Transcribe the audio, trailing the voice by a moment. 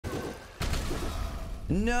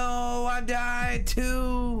No, I died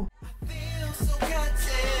too. I feel so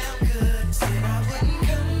goddamn good. Said I wouldn't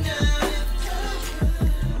come down if you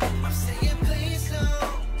could. I'm saying please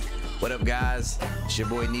don't. What up, guys? It's your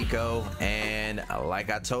boy Niko, and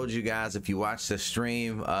like I told you guys, if you watch the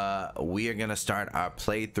stream, we are gonna start our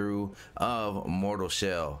playthrough of Mortal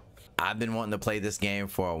Shell. I've been wanting to play this game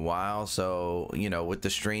for a while, so you know, with the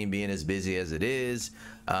stream being as busy as it is,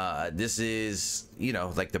 this is, you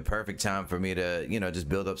know, like the perfect time for me to, you know, just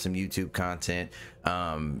build up some YouTube content,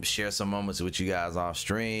 share some moments with you guys off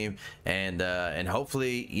stream, and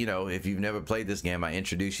hopefully, you know, if you've never played this game, I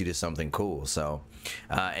introduce you to something cool. So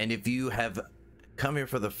and if you have come here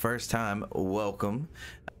for the first time, welcome.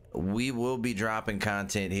 We will be dropping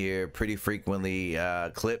content here pretty frequently.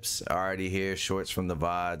 Clips are already here, shorts from the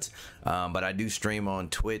VODs, but I do stream on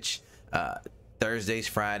Twitch Thursdays,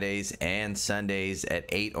 Fridays, and Sundays at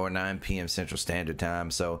 8 or 9 p.m. Central Standard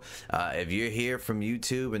Time. So if you're here from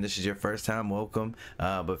YouTube and this is your first time, welcome,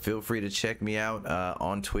 but feel free to check me out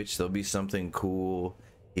on Twitch. There'll be something cool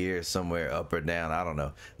here somewhere, up or down, I don't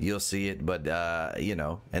know, you'll see it. But you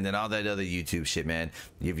know, and then all that other YouTube shit, man.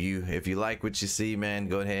 If you like what you see, man,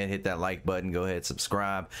 go ahead and hit that like button, go ahead,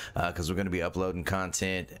 subscribe, because we're going to be uploading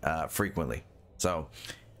content frequently. So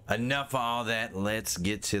enough of all that, let's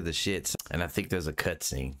get to the shits. And I think there's a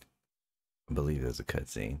cutscene. I believe there's a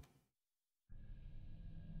cutscene.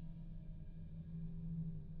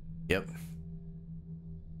 Yep.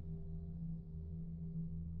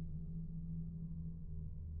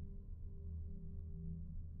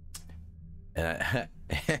 And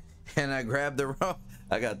I grabbed the wrong.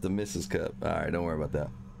 I got the Mrs. Cup. All right, don't worry about that.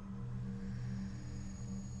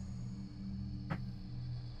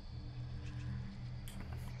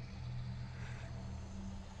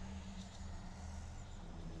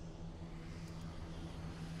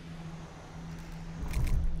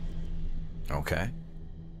 Okay.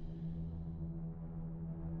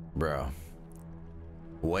 Bro.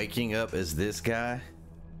 Waking up as this guy?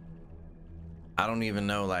 I don't even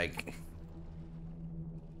know, like,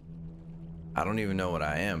 I don't even know what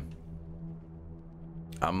I am.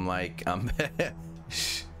 I'm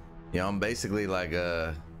yeah, I'm basically like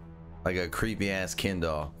a creepy ass Ken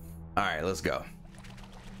doll. All right, let's go.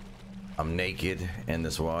 I'm naked and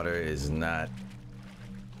this water is not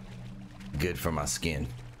good for my skin.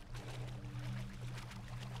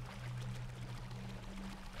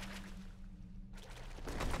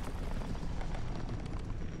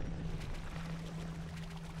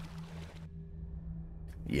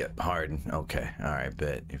 Yep, harden. Okay, all right,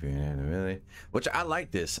 bet. If you're in really, which I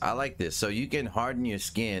like this. I like this. So you can harden your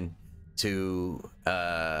skin to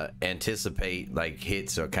anticipate like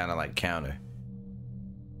hits or kind of like counter.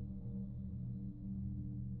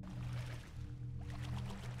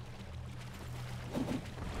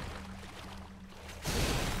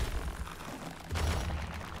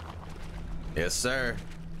 Yes, sir.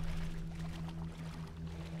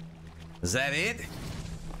 Is that it?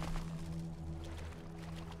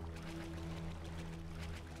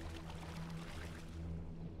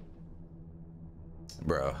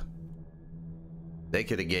 Bro, they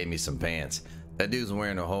could have gave me some pants. That dude's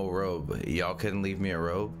wearing a whole robe. Y'all couldn't leave me a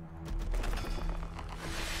robe?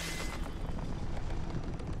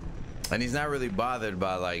 And he's not really bothered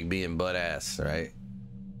by like being butt ass, right?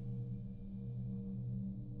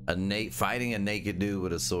 Fighting a naked dude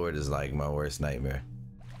with a sword is like my worst nightmare.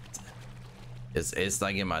 It's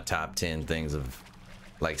like in my top 10 things of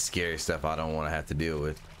like scary stuff I don't want to have to deal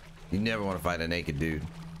with. You never want to fight a naked dude.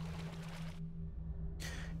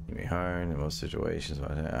 You may hard in most situations. All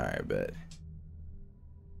right, bet.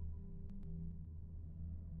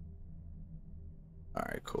 All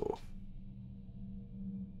right, cool.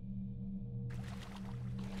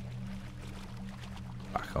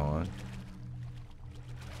 Lock on.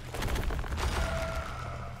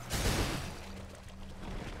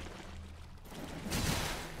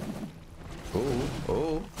 Ooh,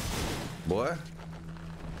 ooh, boy.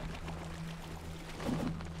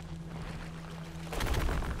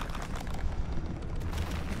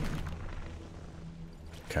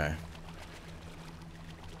 Okay.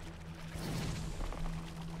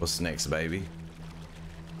 What's next, baby?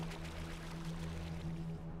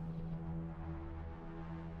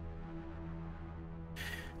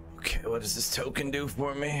 Okay, what does this token do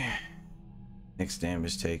for me? Next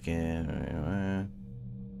damage taken.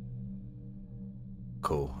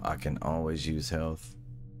 Cool. I can always use health.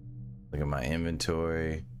 Look at my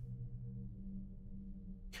inventory.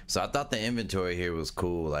 So I thought the inventory here was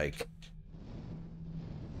cool. Like,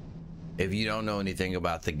 if you don't know anything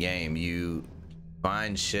about the game, you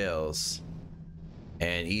find shells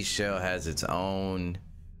and each shell has its own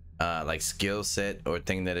like skill set or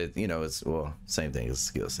thing that it, you know, it's, well, same thing as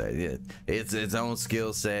skill set. Yeah, it's its own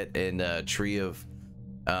skill set and tree of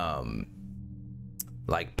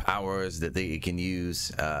like powers that they can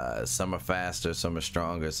use. Some are faster, some are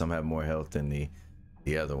stronger, some have more health than the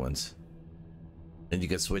other ones, and you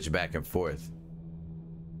can switch back and forth.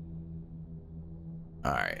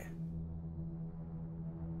 All right,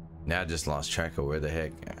 now I just lost track of where the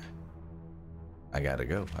heck I gotta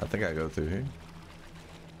go. I think I go through here.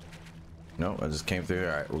 No, I just came through here.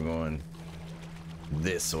 All right, we're going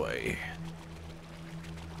this way.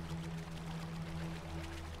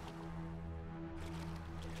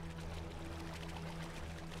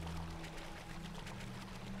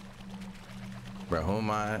 Bro, who am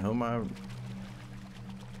I?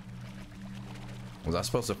 Was I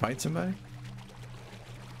supposed to fight somebody?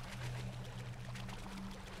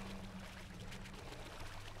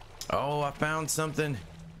 Oh, I found something.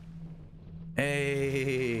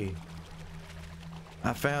 Hey,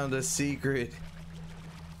 I found a secret.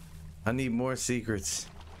 I need more secrets.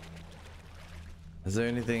 Is there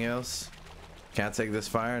anything else? Can I take this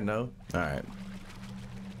fire? No? All right.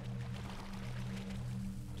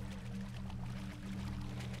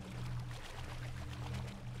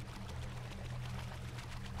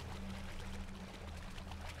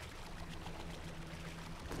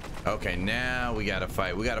 Okay, now we gotta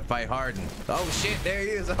fight. We gotta fight Harden. Oh shit, there he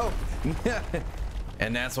is. Oh,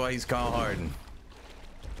 and that's why he's called Harden.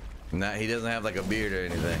 Now he doesn't have like a beard or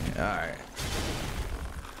anything. All right.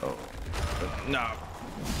 Oh no.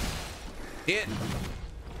 Hit.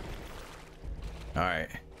 All right.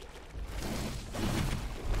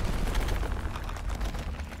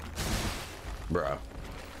 Bro.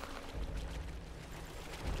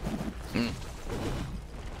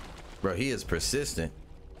 Bro, he is persistent.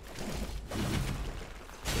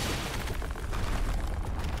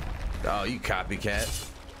 Oh, you copycat.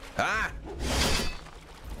 Ah!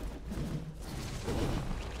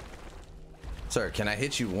 Sir, can I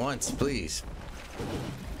hit you once, please?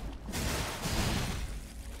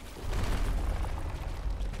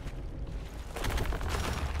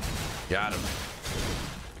 Got him.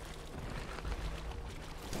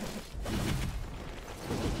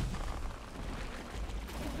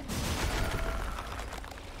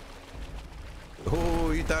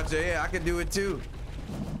 Oh, you thought, yeah, I could do it too.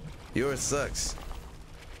 Yours sucks.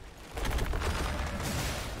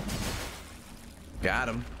 Got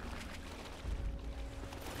him.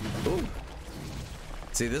 Ooh.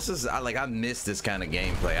 See, this is, I missed this kind of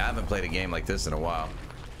gameplay. I haven't played a game like this in a while.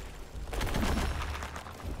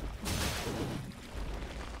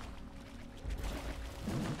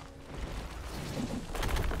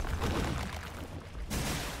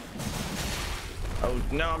 Oh,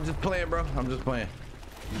 no, I'm just playing, bro. I'm just playing.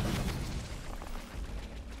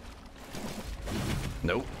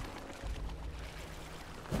 Nope.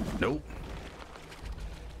 Nope.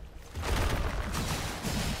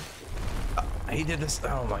 He did this.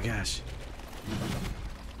 Oh my gosh.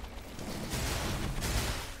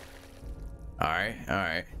 All right. All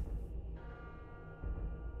right.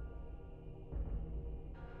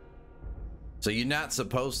 So you're not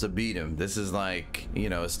supposed to beat him. This is like, you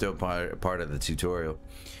know, it's still part of the tutorial.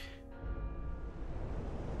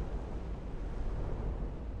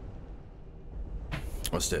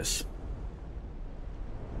 What's this?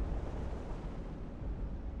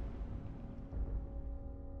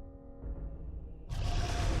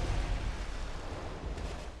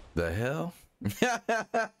 The hell?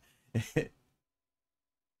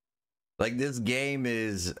 Like, this game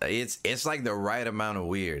is, it's like the right amount of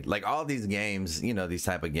weird. Like, all these games, you know, these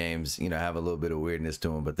type of games, you know, have a little bit of weirdness to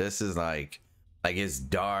them, but this is like it's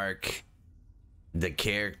dark. The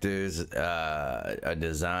characters are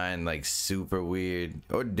designed like super weird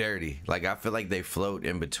or dirty. Like, I feel like they float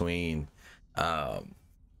in between like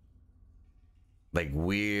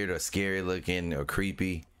weird or scary looking or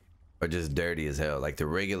creepy or just dirty as hell. Like, the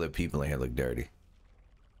regular people in here look dirty.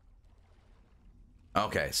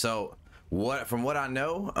 Okay, so from what I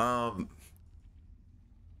know,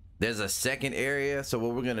 there's a second area. So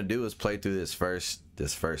what we're gonna do is play through this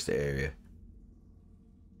first area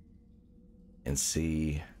and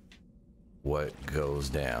see what goes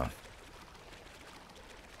down.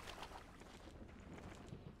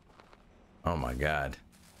 Oh my god.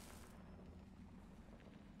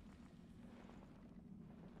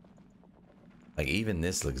 Like, even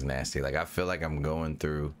this looks nasty. Like, I feel like I'm going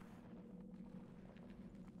through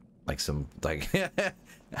like some, like,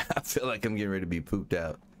 I feel like I'm getting ready to be pooped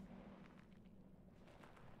out.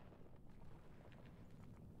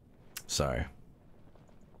 Sorry.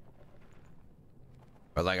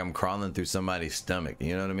 Or like I'm crawling through somebody's stomach.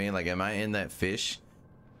 You know what I mean? Like, am I in that fish?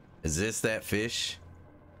 Is this that fish?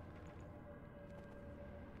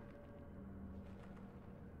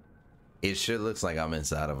 It sure looks like I'm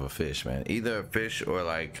inside of a fish, man. Either a fish or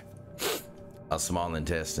like a small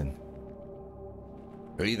intestine.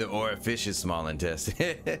 Or a fish's small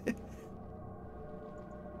intestine.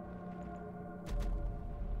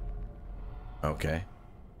 Okay.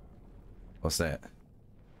 What's that?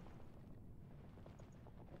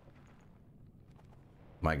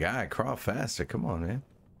 My guy, crawl faster. Come on, man.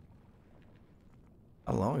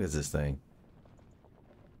 How long is this thing?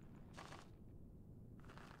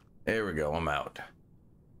 There we go. I'm out.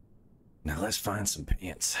 Now let's find some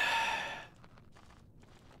pants.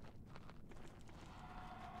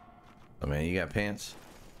 Oh man, you got pants?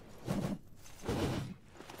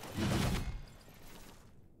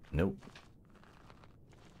 Nope.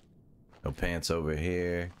 No pants over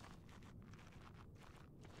here.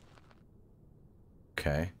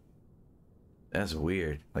 Okay. That's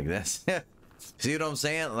weird. Like that's see what I'm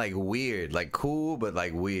saying? Like weird. Like cool, but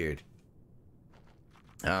like weird.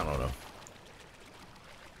 I don't know.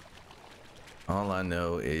 All I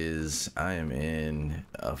know is I am in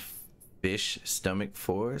a fish stomach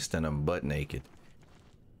forest and I'm butt naked.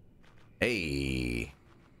 Hey.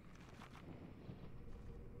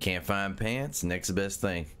 Can't find pants? Next best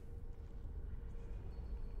thing.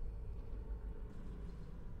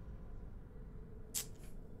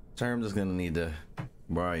 So I'm just gonna need to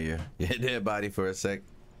borrow your dead body for a sec.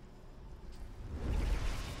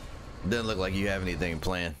 Doesn't look like you have anything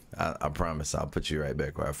planned. I promise I'll put you right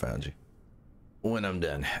back where I found you. When I'm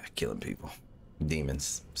done killing people.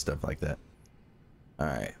 Demons, stuff like that.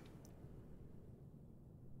 Alright.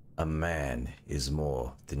 A man is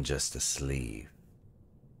more than just a sleeve.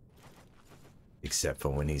 Except for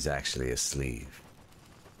when he's actually a sleeve.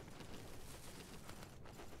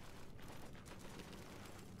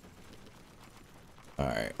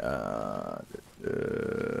 Alright,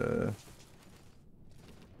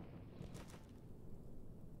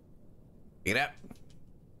 pick it up.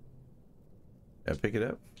 Did I pick it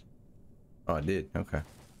up? Oh, I did. Okay.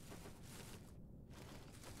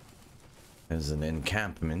 There's an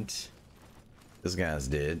encampment. This guy's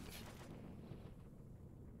dead.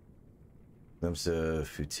 Glimpse of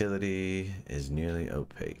futility is nearly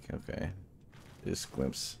opaque. Okay. This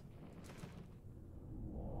glimpse.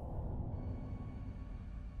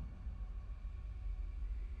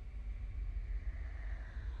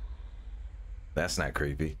 That's not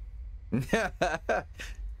creepy.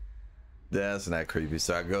 That's not creepy.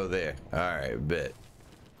 So I go there. All right, bet.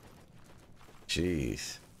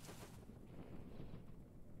 Jeez.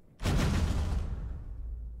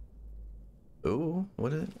 Ooh,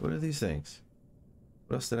 what are these things?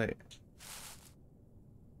 What else did I?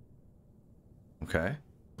 Okay.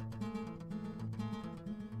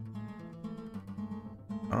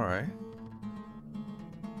 All right.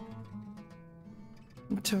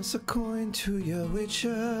 Toss a coin to your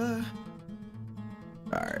witcher.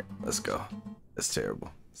 All right, let's go. That's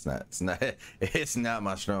terrible. It's not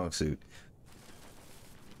my strong suit.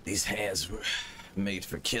 These hands were made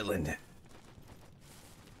for killing.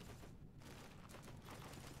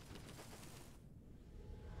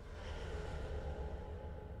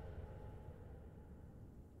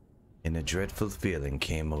 And a dreadful feeling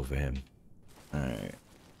came over him. All right.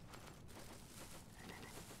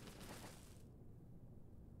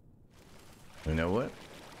 You know what?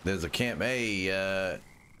 There's a camp. Hey,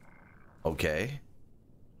 okay.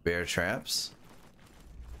 Bear traps.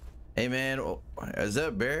 Hey, man, is that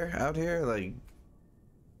a bear out here? Like,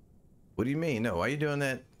 what do you mean? No, why are you doing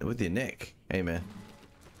that with your neck? Hey, man.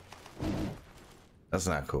 That's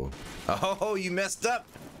not cool. Oh, you messed up.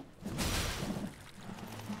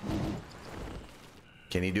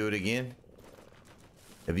 Can he do it again?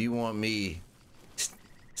 If you want me,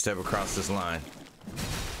 step across this line.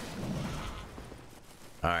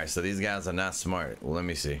 All right, so these guys are not smart. Well, let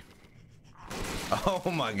me see.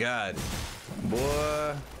 Oh my God,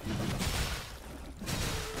 boy.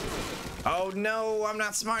 Oh no, I'm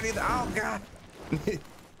not smart either. Oh God.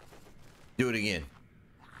 Do it again.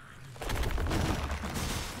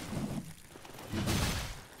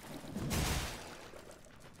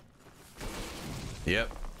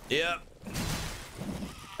 Yep.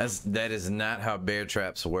 That is not how bear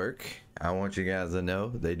traps work. I want you guys to know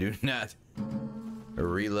they do not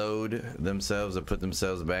reload themselves or put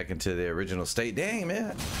themselves back into their original state. Dang,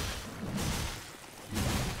 man.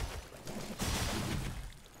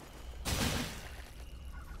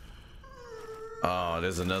 Oh,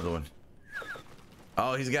 there's another one.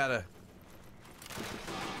 Oh, he's got a...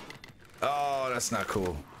 Oh, that's not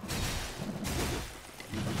cool.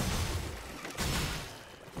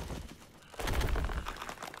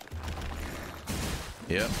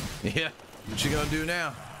 Yep. Yeah. What you gonna do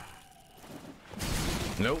now?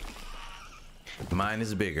 Nope. Mine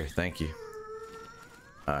is bigger. Thank you.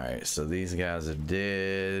 All right. So these guys are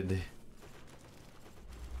dead.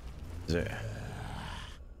 Is there...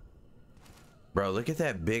 Bro, look at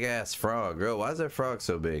that big ass frog, bro. Why is that frog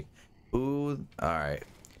so big? Ooh. All right.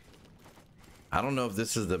 I don't know if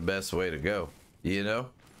this is the best way to go. You know?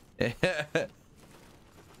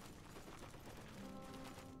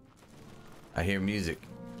 I hear music.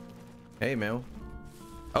 Hey, man.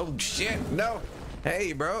 Oh, shit. No.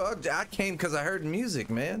 Hey, bro. I came because I heard music,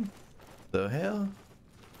 man. The hell?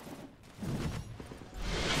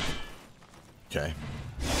 Okay.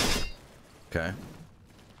 Okay.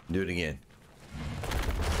 Do it again.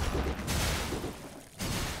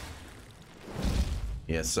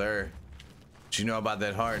 Yes, sir. What you know about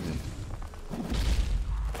that harden?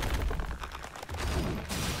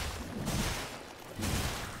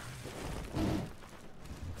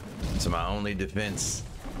 It's my only defense,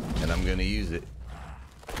 and I'm gonna use it.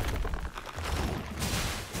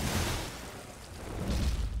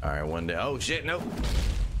 All right, one day. Oh shit, nope.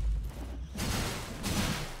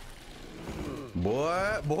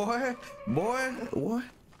 Boy,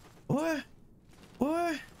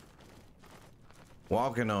 what?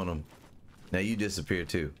 Walking on them. Now you disappear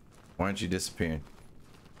too. Why aren't you disappearing?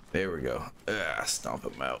 There we go.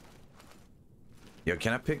 Stomp him out. Yo,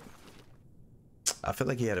 can I pick? I feel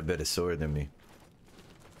like he had a better sword than me.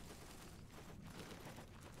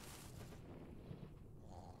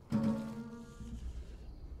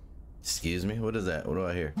 Excuse me? What is that? What do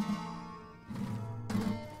I hear?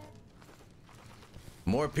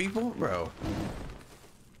 More people? Bro.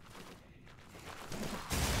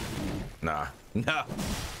 Nah. No.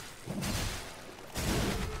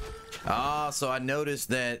 So I noticed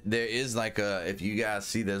that there is like a, if you guys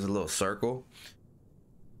see, there's a little circle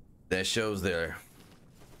that shows their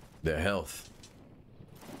health.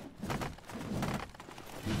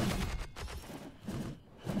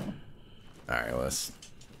 All right, well,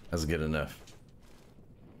 that's good enough.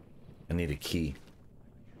 I need a key.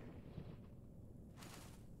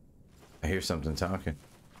 I hear something talking.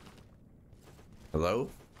 Hello?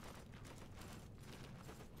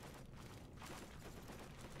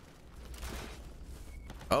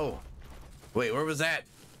 Oh, wait, where was that?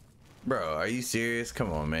 Bro, are you serious?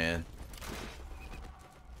 Come on, man.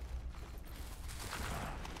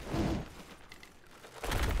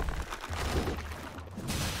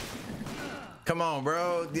 Come on,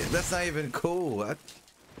 bro. That's not even cool.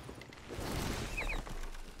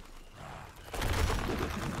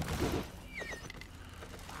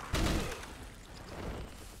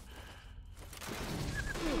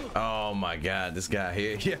 Oh my God, this guy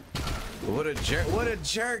here. Yeah. What a jerk. What a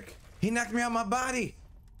jerk. He knocked me out my body.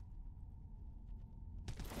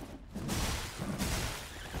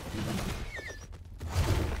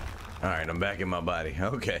 All right, I'm back in my body.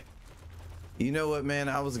 Okay. You know what, man?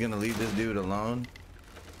 I was gonna leave this dude alone.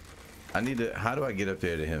 I need to, how do I get up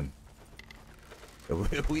there to him?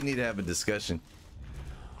 We need to have a discussion.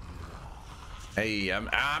 Hey,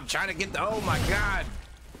 I'm trying to get the, oh my God.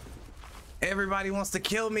 Everybody wants to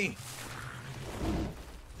kill me.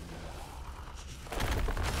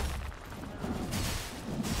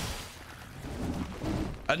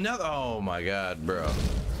 Another, oh my God, bro.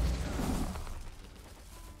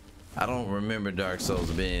 I don't remember Dark Souls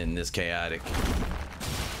being this chaotic.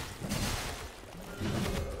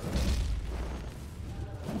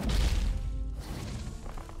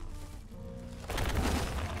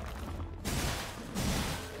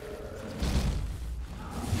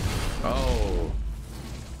 Oh,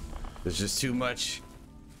 there's just too much.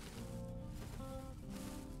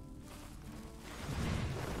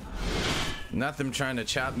 Not them trying to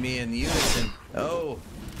chop me in unison. Oh.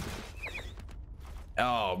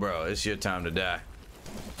 Oh, bro, it's your time to die.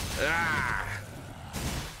 Ah.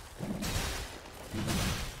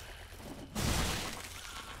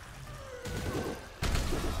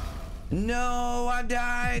 No, I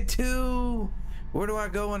died too. Where do I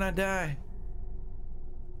go when I die?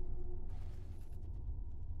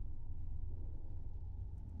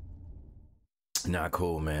 Not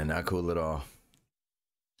cool, man. Not cool at all.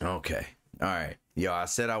 Okay. All right. Yo, I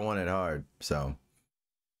said I wanted hard, so.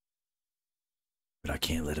 But I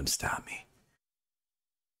can't let him stop me.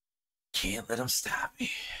 Can't let him stop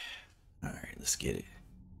me. All right, let's get it.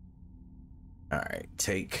 All right,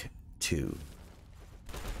 take 2.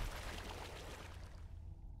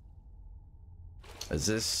 Is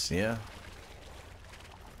this, yeah?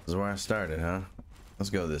 This is where I started, huh?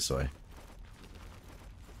 Let's go this way.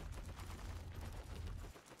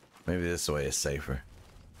 Maybe this way is safer.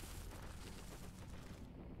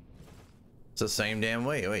 the same damn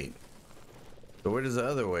way. Wait. So where does the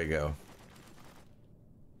other way go?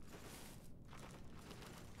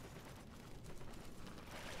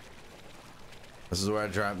 This is where I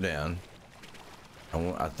dropped down.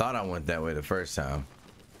 I thought I went that way the first time.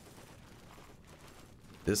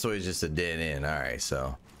 This way is just a dead end. All right,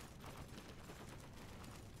 so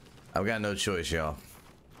I've got no choice, y'all.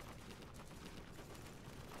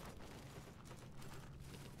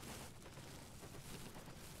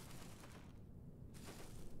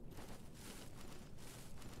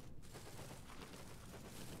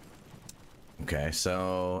 Okay,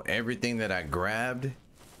 so everything that I grabbed,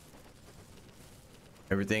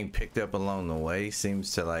 everything picked up along the way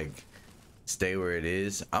seems to like stay where it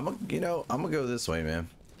is. I'm gonna go this way, man.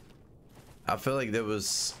 I feel like there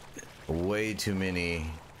was way too many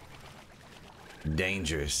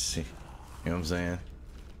dangers. You know what I'm saying?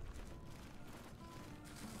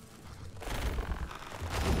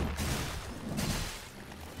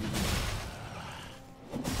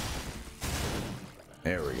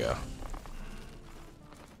 There we go.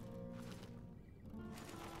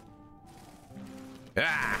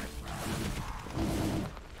 Ah!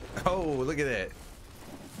 Oh, look at that.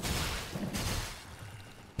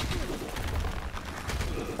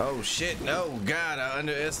 Oh shit, no, God, I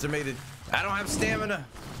underestimated. I don't have stamina.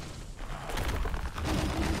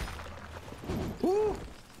 Woo!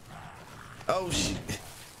 Oh shit.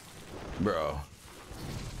 Bro.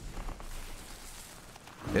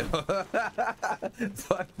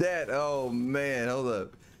 Fuck that. Oh man, hold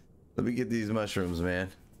up. Let me get these mushrooms, man.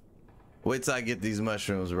 Wait till I get these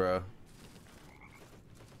mushrooms, bro.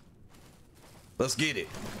 Let's get it.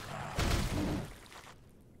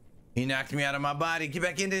 He knocked me out of my body. Get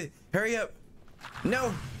back into it. Hurry up.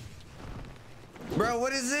 No. Bro,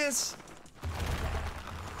 what is this?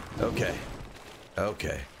 Okay.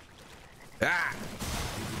 Okay. Ah.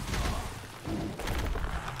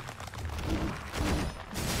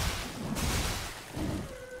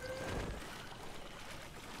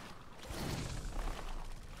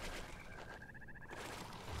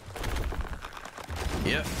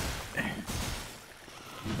 Yep.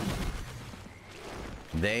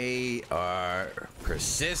 They are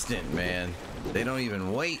persistent, man. They don't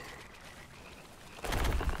even wait.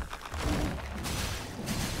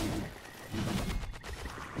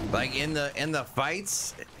 Like in the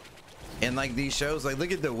fights in like these shows, like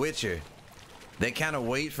look at The Witcher. They kind of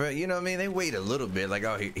wait for, you know what I mean? They wait a little bit, like,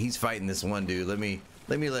 oh, he's fighting this one dude. Let me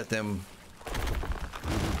let them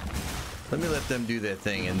do their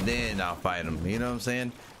thing and then I'll fight them. You know what I'm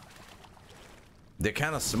saying? They're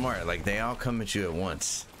kind of smart. Like they all come at you at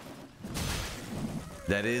once.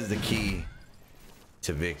 That is the key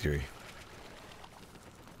to victory.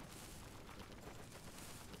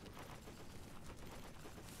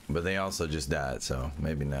 But they also just died, so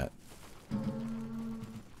maybe not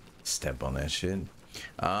step on that shit.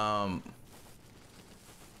 Yeah,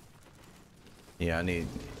 I need.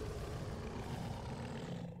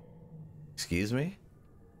 Excuse me?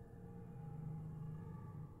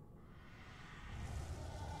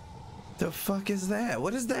 The fuck is that?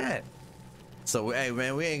 What is that? So, hey,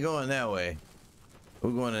 man, we ain't going that way.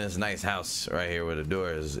 We're going to this nice house right here where the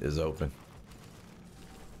door is open.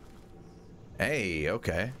 Hey,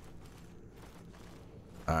 okay.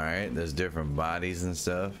 All right, there's different bodies and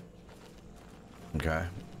stuff. Okay,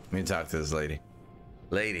 let me talk to this lady.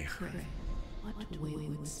 Lady. What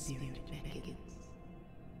wayward spirit beckons?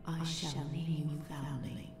 I shall name you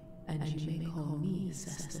foundling, and you may call me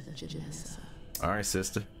Sister Janessa. All right,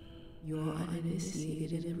 sister. You're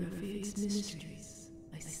uninitiated in Rafiq's mysteries,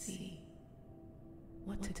 I see.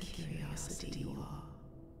 What a curiosity you are,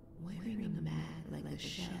 wearing a man like a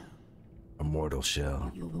shell. A mortal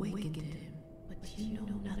shell. You awakened him, but you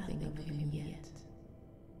know nothing of him yet.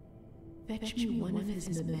 Fetch me one of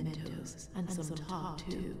his mementos, and some talk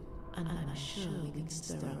too, and I'm sure we can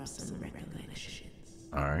stir up some recollections.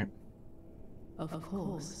 All right. Of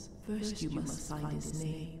course, first you must find his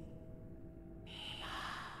name.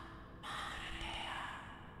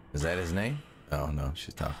 Is that his name? Oh no,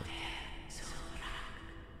 she's talking.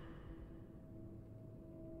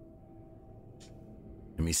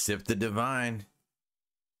 Let me sip the divine.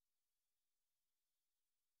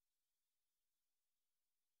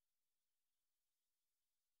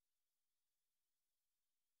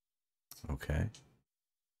 Okay.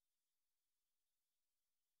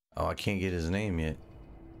 Oh, I can't get his name yet.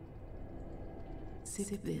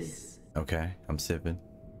 Sip this. Okay, I'm sipping.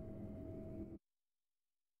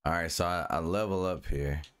 All right, so I level up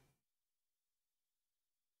here,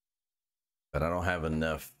 but I don't have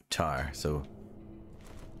enough tar, so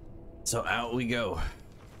out we go.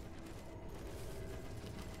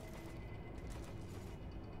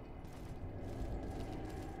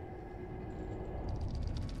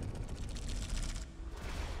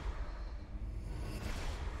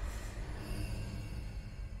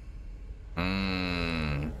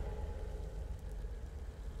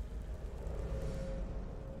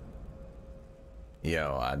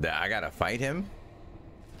 Yo, I gotta fight him.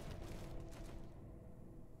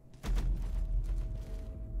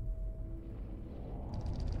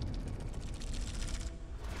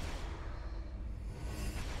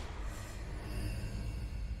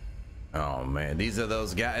 Oh man, these are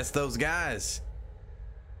those guys. It's those guys.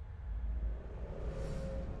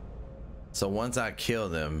 So once I kill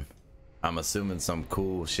them, I'm assuming some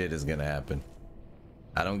cool shit is gonna happen.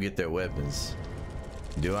 I don't get their weapons.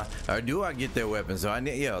 Do I? Or do I get their weapons? So I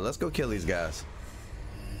need, yo, let's go kill these guys.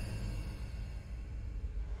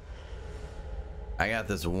 I got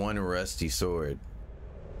this one rusty sword.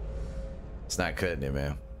 It's not cutting it,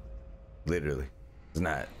 man. Literally. It's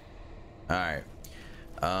not. Alright.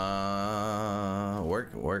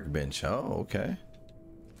 Workbench. Oh, okay.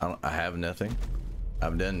 I have nothing.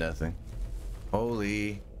 I've done nothing.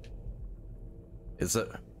 Holy. It's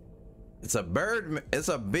a bird. It's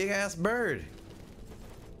a big ass bird.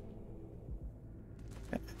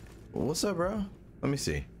 What's up, bro? Let me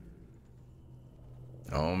see.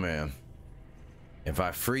 Oh man. If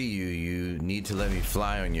I free you, you need to let me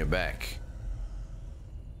fly on your back.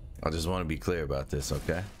 I just want to be clear about this,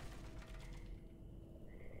 okay?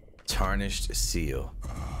 Tarnished seal.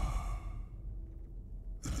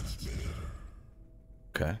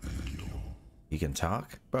 Okay. He can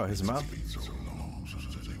talk? Bro, his mouth.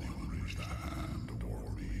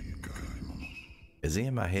 Is he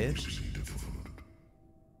in my head?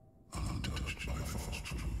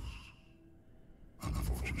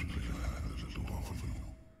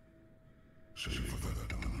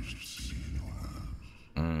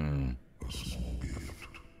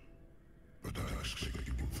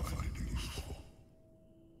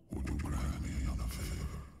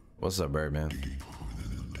 What's up, Birdman?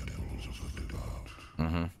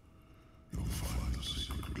 Mm-hmm. You'll find the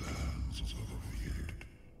sacred lands as other feared.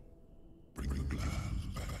 Bring the glands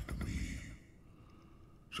back to me,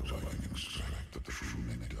 so I can extract the true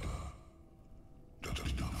nectar. That's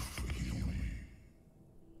enough to heal me.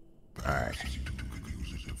 Alright. You can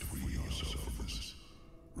use it to free yourself of this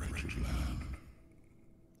wretched land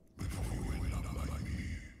before you end up like me.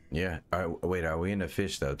 Yeah. Alright, wait, are we in the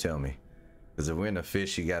fish though? Tell me. Because if we're in the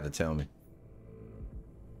fish, you gotta tell me.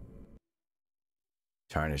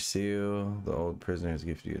 Tarnished seal. The old prisoner has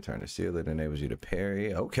gifted you a tarnished seal that enables you to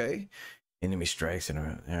parry. Okay. Enemy strikes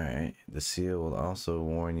and alright. The seal will also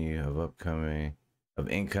warn you of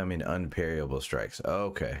incoming unparryable strikes.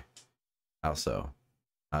 Okay. How so?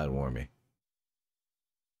 How it warn me?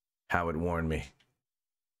 How it warn me?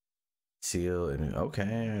 Seal and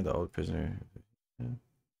okay, the old prisoner.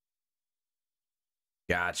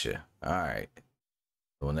 Gotcha. Alright.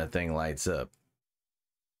 When that thing lights up,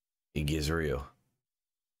 it gets real.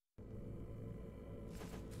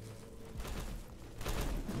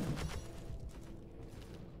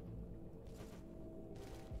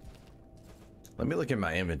 Let me look at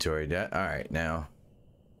my inventory. All right, now,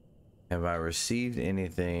 have I received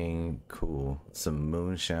anything cool? Some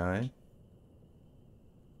moonshine.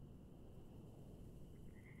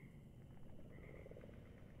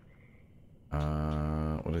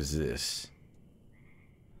 What is this?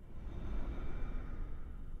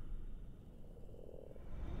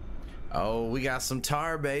 Oh, we got some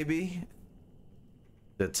tar, baby.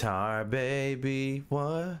 The tar, baby.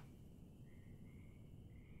 What?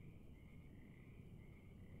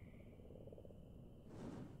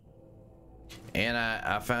 And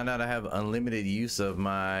I found out I have unlimited use of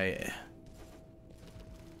my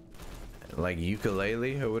like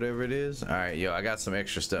ukulele or whatever it is. All right, yo, I got some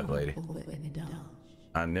extra stuff, lady.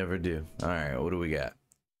 I never do. All right, what do we got?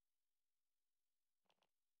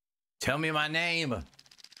 Tell me my name.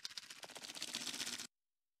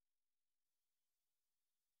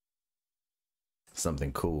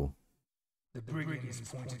 Something cool. The brigands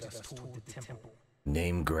pointed us toward the temple.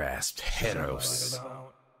 Name grasped Heros,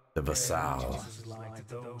 the Vassal.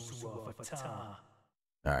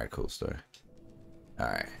 All right, cool story. All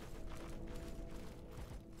right.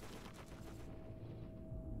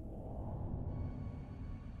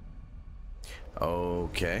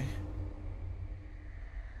 Okay.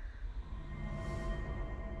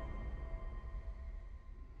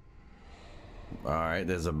 All right,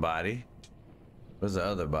 there's a body. Where's the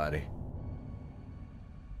other body?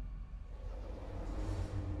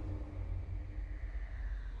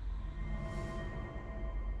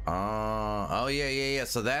 Oh yeah.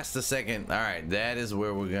 So that's the second. All right, that is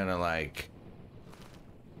where we're gonna like.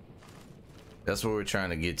 That's what we're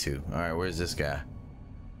trying to get to. All right, where's this guy?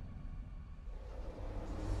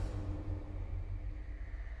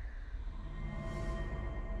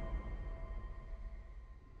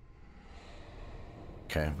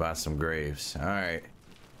 Okay, buy some graves. All right.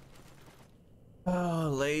 Oh,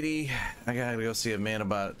 lady, I gotta go see a man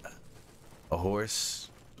about a horse,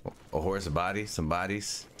 a body, some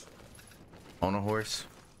bodies on a horse.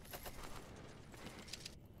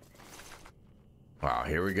 Wow,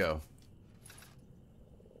 here we go.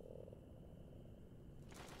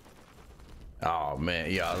 Oh man,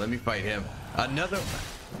 yeah, let me fight him. Another.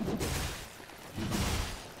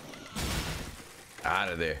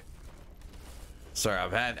 Out of there. Sorry,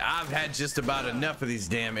 I've had just about enough of these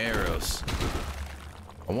damn arrows.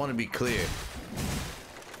 I want to be clear.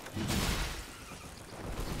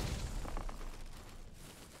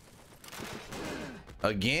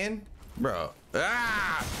 Again? Bro.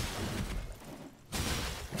 Ah!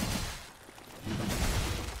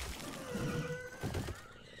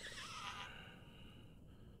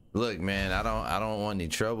 Look, man, I don't want any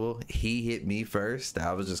trouble. He hit me first.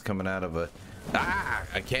 I was just coming out of a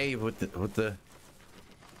cave with the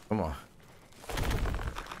come on.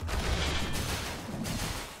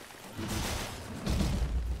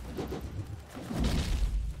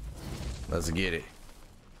 Let's get it.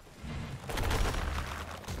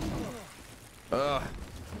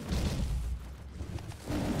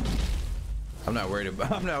 I'm not worried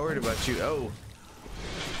about you. Oh.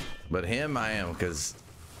 But him I am, cuz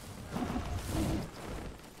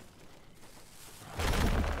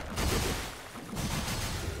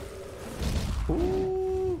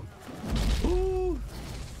ooh. Ooh.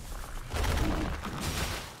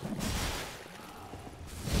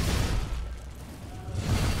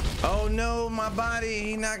 Oh no, my body.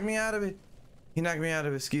 He knocked me out of it. He knocked me out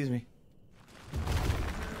of it, excuse me.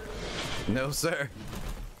 No, sir.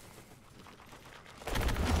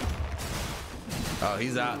 Oh,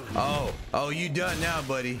 he's out. Oh, you done now,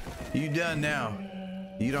 buddy. You done now.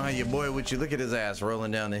 You don't have your boy with you. Look at his ass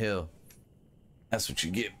rolling down the hill. That's what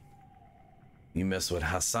you get. You mess with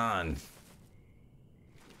Hassan.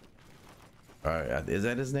 All right, is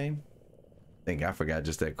that his name? I think I forgot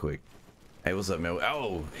just that quick. Hey, what's up, man?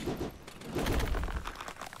 Oh.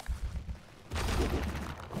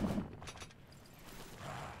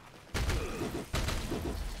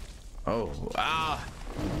 Oh, ah.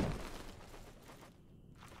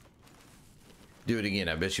 Do it again.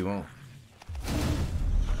 I bet you won't.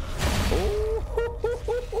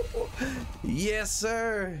 Oh, yes,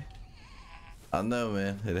 sir. I know,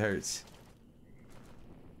 man. It hurts.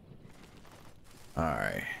 All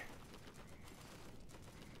right.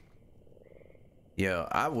 Yo,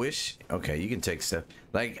 I wish. Okay, you can take stuff.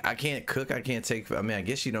 Like, I can't cook. I can't take. I mean, I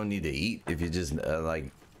guess you don't need to eat if you're just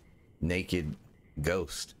like naked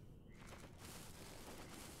ghost.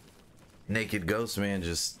 Naked ghost man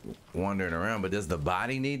just wandering around. But does the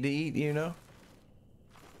body need to eat, you know?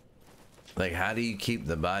 Like, how do you keep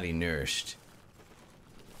the body nourished?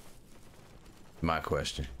 My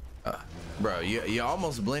question. Bro, you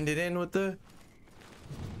almost blended in with the...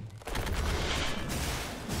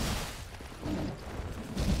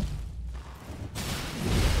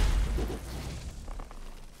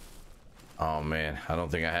 Oh man, I don't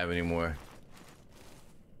think I have any more.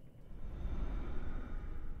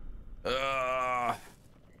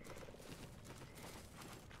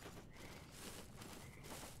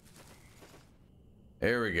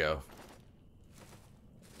 There we go.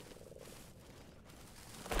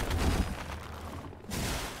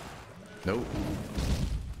 Nope.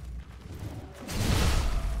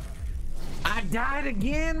 I died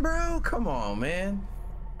again, bro. Come on, man.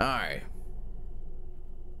 All right.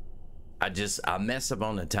 I mess up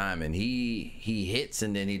on the timing. He hits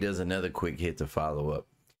and then he does another quick hit to follow up.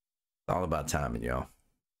 It's all about timing, y'all.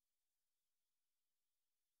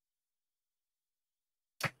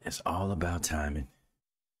 It's all about timing.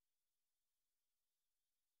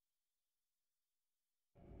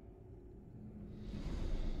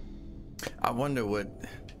 I wonder what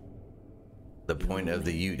the point of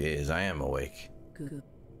the ute is. I am awake. Good.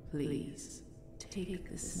 Please, take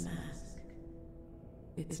this mask.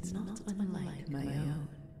 It's not unlike my own.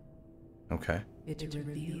 Okay. It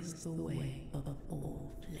reveals the way of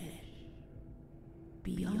all flesh.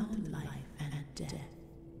 Beyond life and death,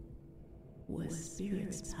 where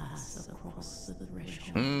spirits pass across the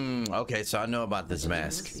threshold. Okay, so I know about this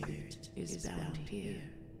mask. Spirit is bound here,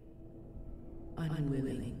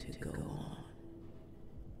 unwilling to go on.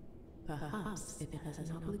 Perhaps it has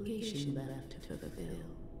an obligation left to fulfill.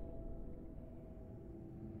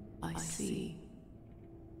 I see.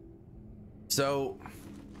 So,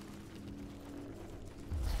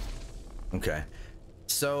 okay.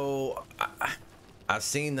 So, I've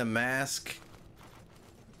seen the mask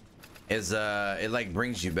is it like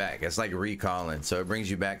brings you back. It's like recalling. So it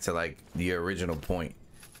brings you back to like the original point.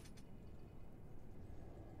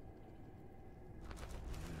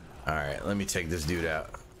 All right, let me take this dude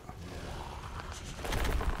out.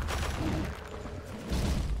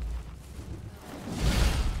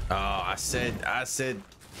 Oh, I said,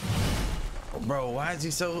 bro, why is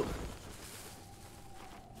he so?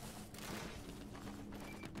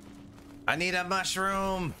 I need a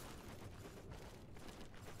mushroom.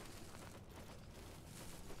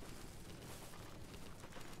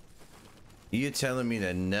 You telling me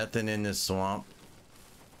that nothing in this swamp?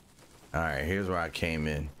 All right, here's where I came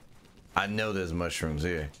in. I know there's mushrooms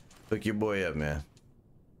here. Hook your boy up, man.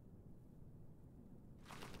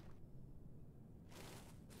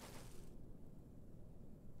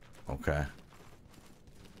 Okay.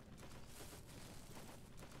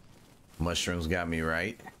 Mushrooms got me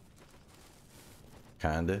right.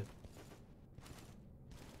 Kinda.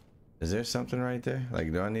 Is there something right there?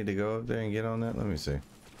 Like, do I need to go up there and get on that? Let me see.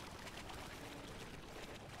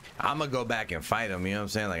 I'm gonna go back and fight him, you know what I'm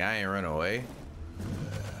saying? Like, I ain't run away.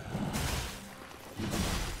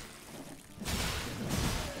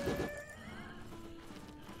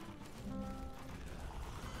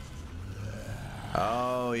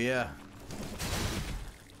 Oh, yeah.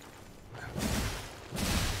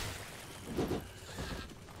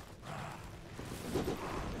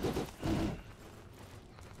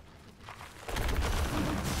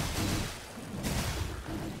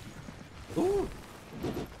 Ooh.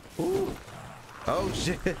 Ooh. Oh,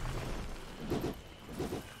 shit.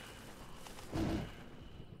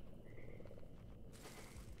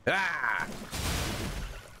 Ah!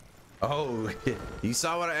 Oh, you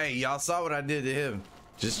saw what hey, y'all saw what I did to him.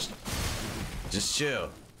 Just chill.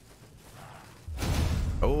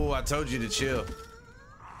 Oh, I told you to chill.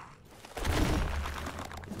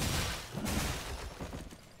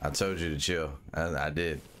 I told you to chill. I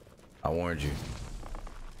did. I warned you.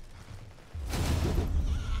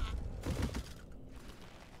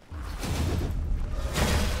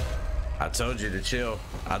 I told you to chill.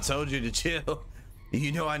 I told you to chill.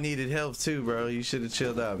 You know I needed help too, bro. You should have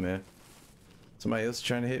chilled out, man. Somebody else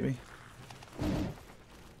trying to hit me?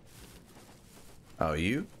 Oh,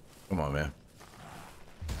 you? Come on, man.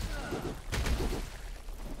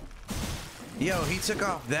 Yo, he took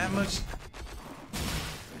off that much?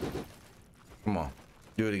 Come on.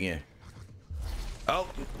 Do it again. Oh.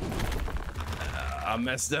 I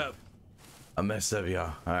messed up. I messed up,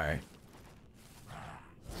 y'all. All right.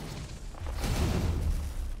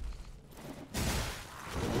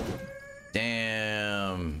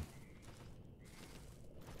 Damn.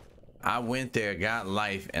 I went there, got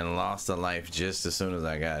life, and lost a life just as soon as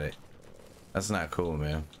I got it. That's not cool,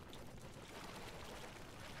 man.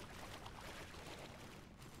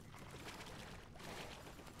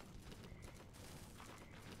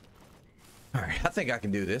 All right, I think I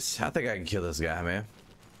can do this. I think I can kill this guy, man.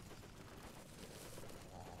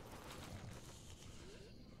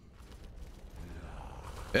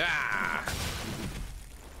 Ah!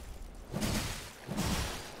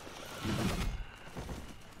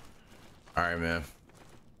 All right, man.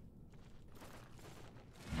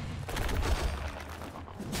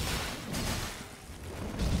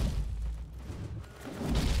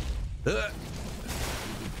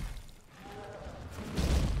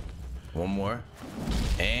 One more.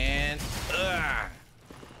 And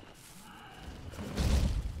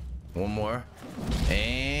one more.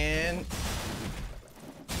 And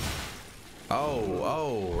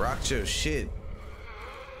oh, rock your shit.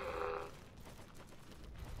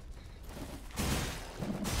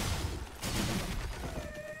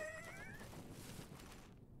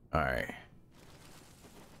 All right.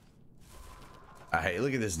 Hey,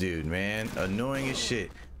 look at this dude, man. Annoying as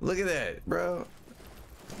shit. Look at that, bro.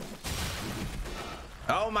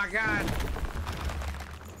 Oh my God.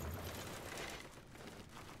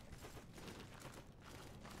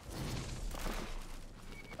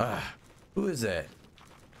 Who is that?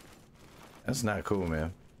 That's not cool,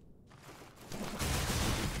 man.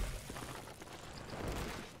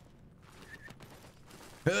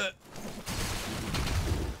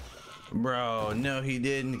 Bro, no, he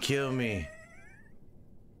didn't kill me.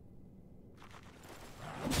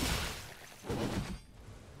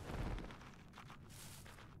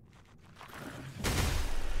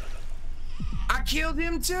 I killed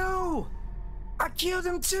him too. I killed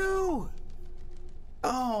him too.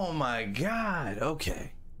 Oh my God.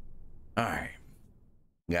 Okay. All right,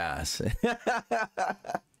 guys.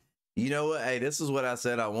 You know what? Hey, this is what I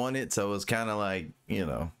said I wanted. So it's kind of like, you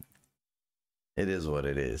know, it is what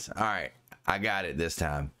it is. All right. I got it this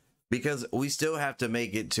time because we still have to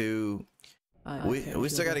make it to, we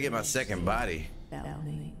still got to get my second body.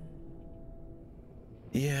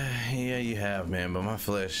 Yeah, you have, man. But my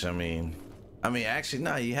flesh, I mean, I mean, actually,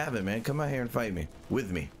 no, you haven't, man. Come out here and fight me.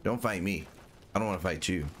 With me. Don't fight me. I don't want to fight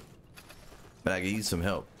you. But I can use some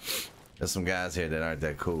help. There's some guys here that aren't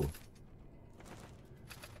that cool.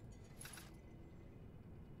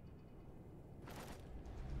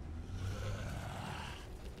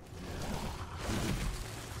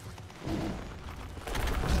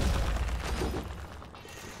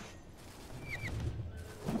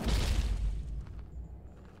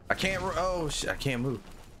 I can't. Oh shit! I can't move.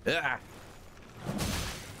 Ah.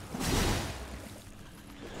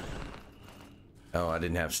 Oh, I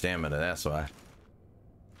didn't have stamina. That's why.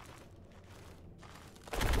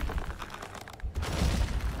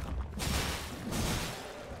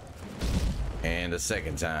 And a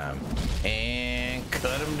second time, and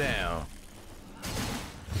cut him down.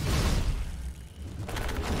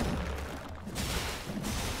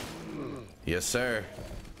 Yes, sir.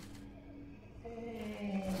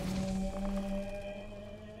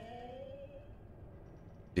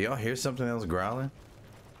 Do y'all hear something else growling?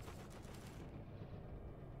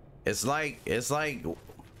 It's like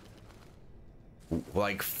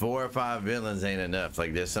 4 or 5 villains ain't enough.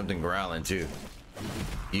 Like there's something growling too.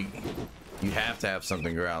 You have to have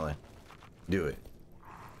something growling. Do it.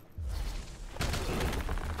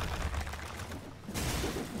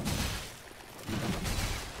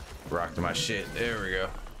 Rocked my shit. There we go.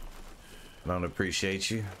 I don't appreciate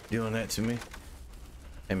you doing that to me.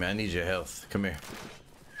 Hey man, I need your health. Come here.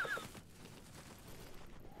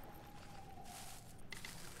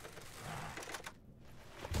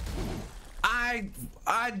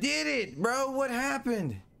 I did it, bro. What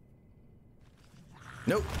happened?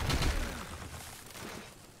 Nope.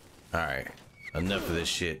 All right, enough of this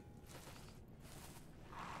shit.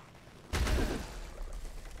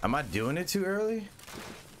 Am I doing it too early?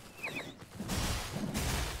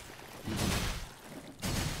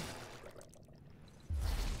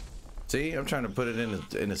 See, I'm trying to put it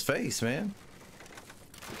in his face, man.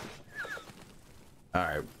 All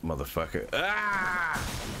right, motherfucker. Ah!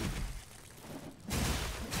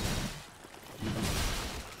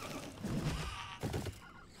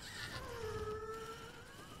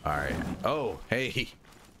 All right. Oh, hey.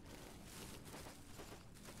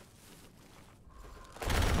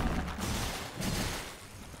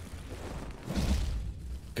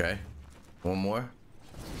 Okay. One more.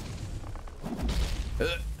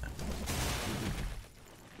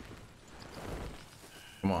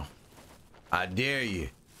 Come on. I dare you.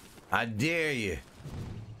 I dare you.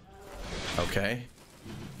 Okay.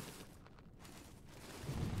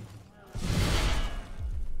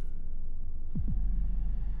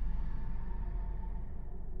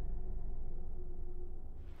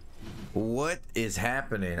 What is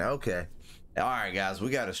happening? Okay. All right, guys, we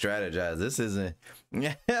got to strategize. This isn't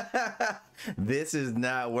this is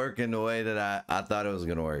not working the way that I thought it was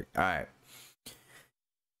gonna work. All right,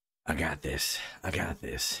 I got this. I got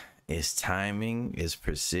this. It's timing, it's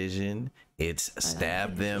precision, it's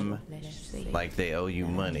stab them like they owe you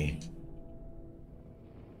money.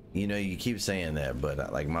 You know, you keep saying that,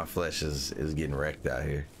 but like my flesh is getting wrecked out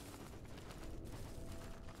here.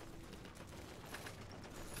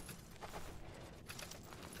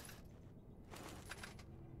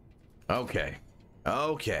 Okay.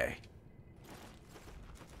 Okay.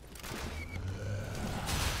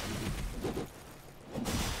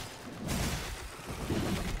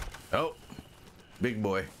 Oh, big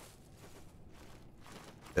boy.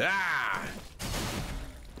 Ah!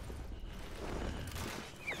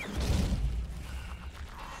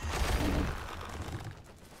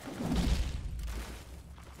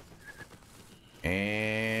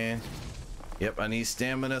 And yep, I need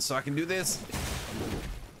stamina so I can do this.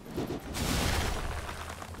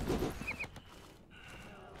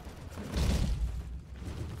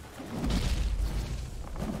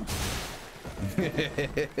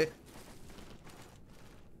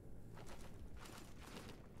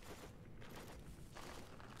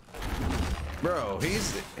 Bro,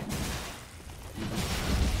 he's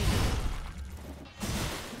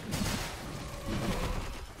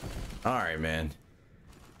all right, man.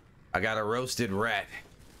 I got a roasted rat.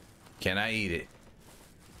 Can I eat it?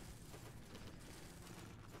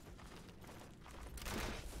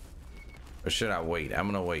 Or should I wait? I'm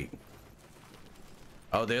gonna wait.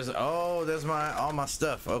 Oh, there's my all my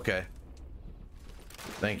stuff. Okay.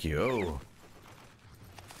 Thank you. Oh,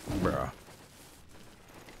 bro.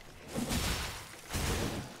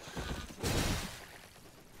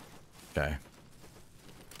 Okay.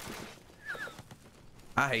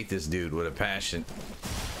 I hate this dude with a passion.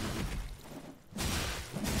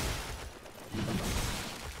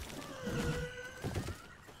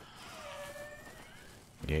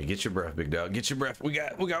 Yeah, get your breath, big dog. Get your breath. We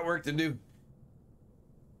got work to do.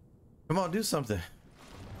 Come on, do something.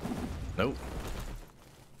 Nope.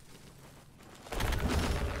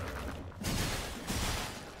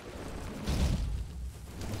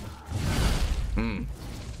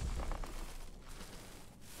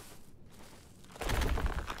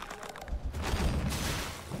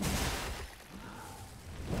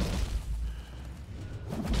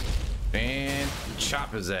 And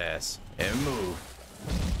chop his ass and move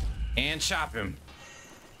and chop him.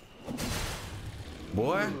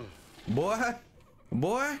 Boy, boy,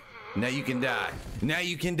 boy. Now you can die. Now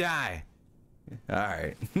you can die. All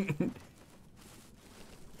right.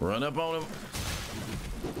 Run up on him.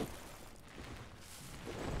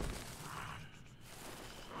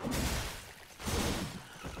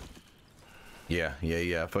 Yeah.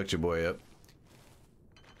 I fucked your boy up.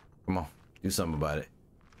 Come on, do something about it.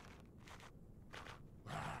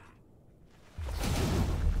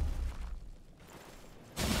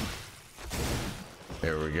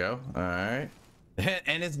 There we go. All right.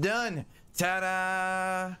 And it's done.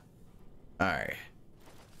 Ta-da. All right. Is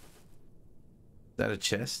that a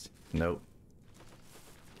chest? Nope.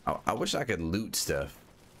 I wish I could loot stuff.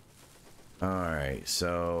 All right.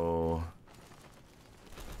 So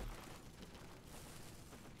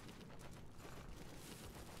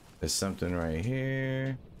there's something right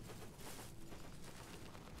here.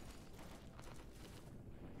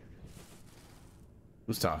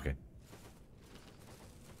 Who's talking?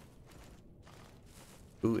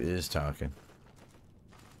 Who is talking?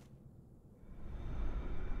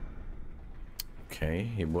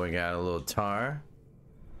 Okay, your boy got a little tar.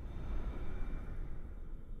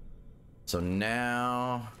 So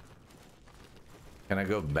now, can I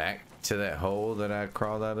go back to that hole that I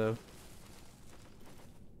crawled out of?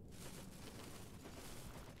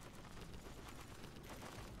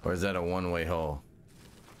 Or is that a one-way hole?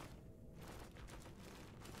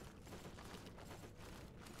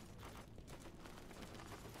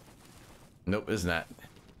 Nope, it's not.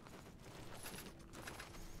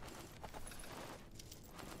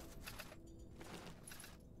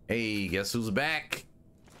 Hey, guess who's back?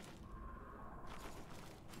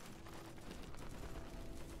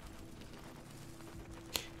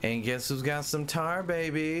 And guess who's got some tar,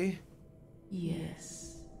 baby?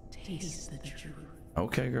 Yes, taste the truth.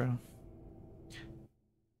 Okay, girl.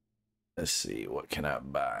 Let's see, what can I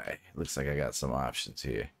buy? Looks like I got some options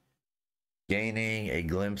here. Gaining a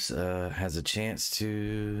glimpse has a chance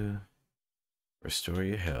to restore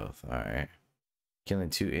your health. All right. Killing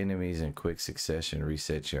 2 enemies in quick succession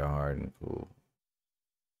resets your heart and cool.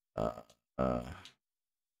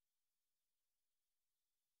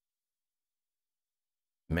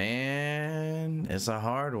 Man, it's a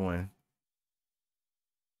hard one.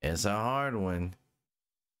 It's a hard one.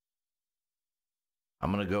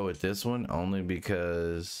 I'm gonna go with this one only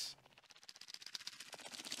because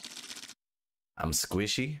I'm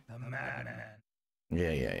squishy. The madman.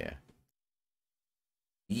 Yeah.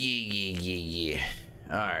 Yeah.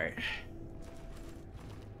 All right.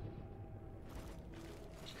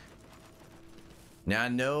 Now I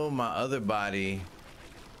know my other body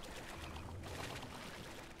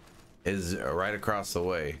is right across the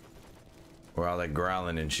way where all that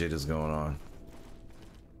growling and shit is going on.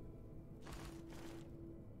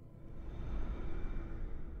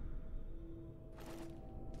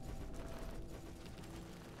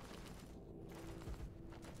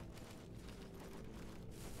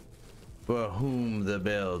 For whom the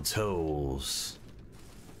bell tolls.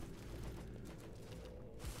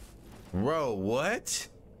 Bro, what?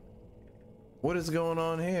 What is going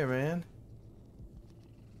on here, man?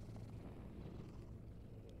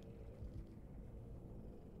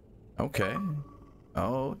 Okay.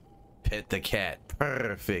 Oh, pet the cat.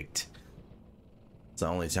 Perfect. It's the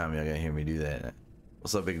only time y'all gonna hear me do that.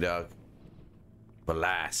 What's up, big dog?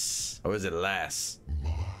 Lass. Or is it lass?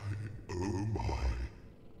 My, oh my.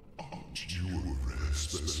 Aren't you a rare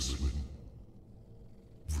specimen?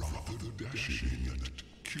 Rather dashing and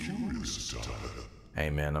curious attire. Hey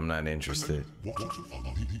man, I'm not interested. What on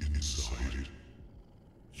the inside?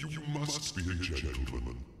 You must be a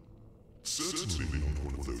gentleman. Certainly not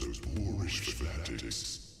one of those boorish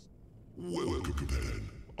fanatics. Welcome then.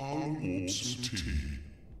 I'll warm some tea.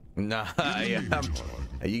 Nah, yeah,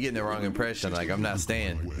 you getting the wrong impression. Like, I'm not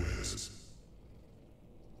staying.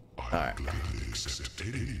 I'll gladly accept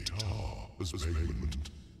any tar as payment.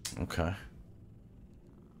 Okay.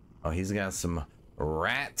 Oh, he's got some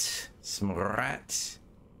rat. Some rat.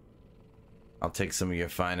 I'll take some of your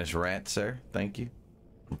finest rat, sir. Thank you.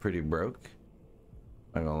 I'm pretty broke.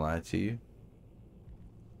 I'm not gonna lie to you.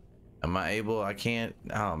 Am I able? I can't.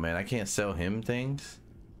 Oh man, I can't sell him things.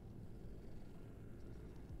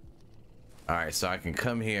 All right, so I can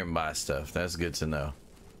come here and buy stuff. That's good to know.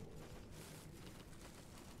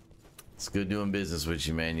 It's good doing business with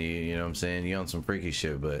you, man. You know what I'm saying? You on some freaky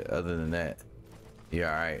shit, but other than that, you're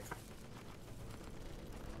all right.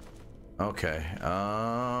 Okay.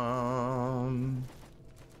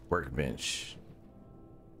 Workbench.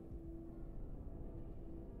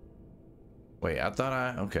 Wait, I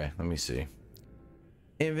thought okay, let me see.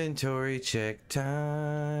 Inventory check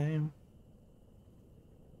time.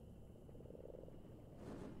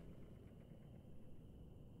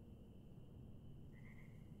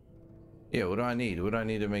 Yeah, what do I need? What do I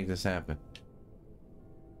need to make this happen?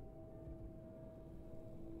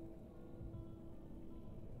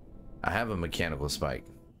 I have a mechanical spike.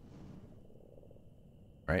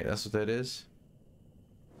 Right, that's what that is.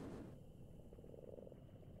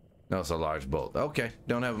 No, it's a large bolt. Okay,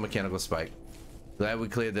 don't have a mechanical spike. Glad we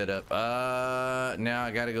cleared that up. Now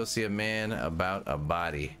I gotta go see a man about a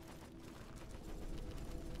body.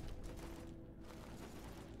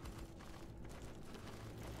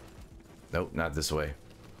 Nope, not this way.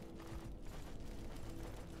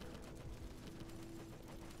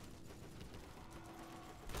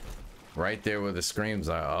 Right there where the screams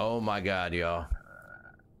are. Oh my god, y'all.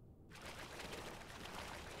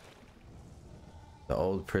 The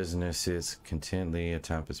old prisoner sits contentedly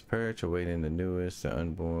atop his perch, awaiting the newest, the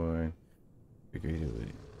unborn.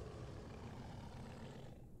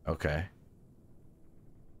 Okay.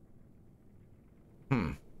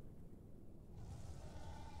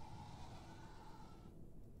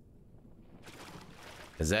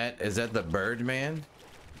 Is that the bird man?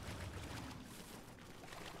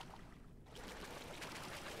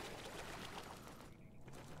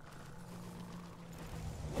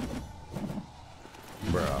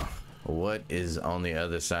 Bro, what is on the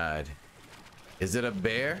other side? Is it a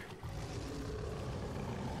bear?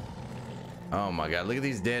 Oh my god, look at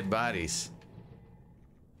these dead bodies.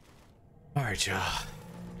 All right, y'all.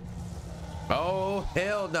 Oh,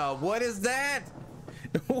 hell no. What is that?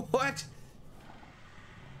 What?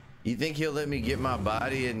 You think he'll let me get my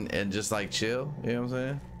body and just like chill? You know what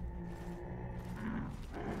I'm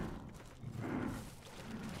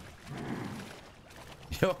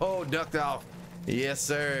saying? Yo, ducked off. Yes,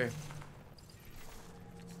 sir.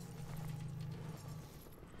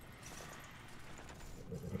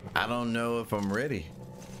 I don't know if I'm ready.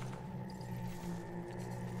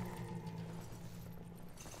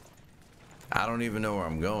 I don't even know where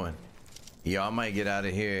I'm going. Yeah, I might get out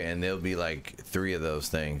of here and there'll be like 3 of those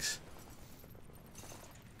things.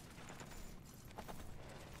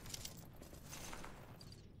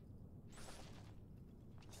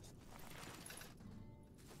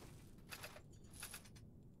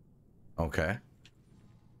 Okay.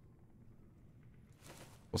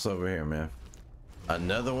 What's over here, man?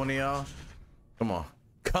 Another one of y'all? Come on.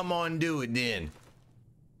 Come on, do it then.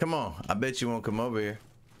 Come on. I bet you won't come over here.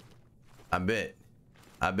 I bet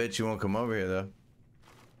you won't come over here though.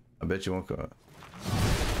 I bet you won't come.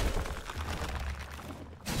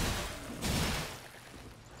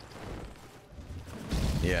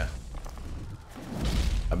 Yeah.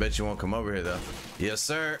 I bet you won't come over here though. Yes,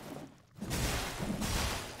 sir.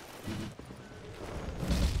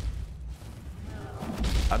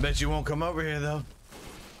 I bet you won't come over here though.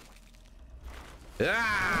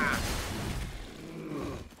 Ah!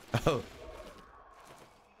 Oh.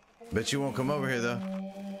 Bet you won't come over here though.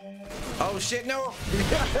 Oh shit, no.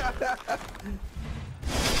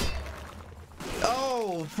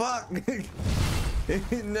 Oh fuck.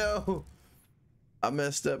 No. I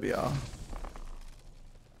messed up, y'all.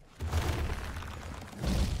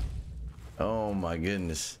 Oh my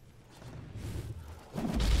goodness.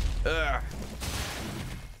 Ugh.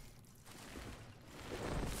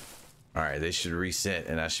 All right, they should reset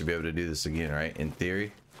and I should be able to do this again, right? In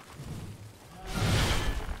theory.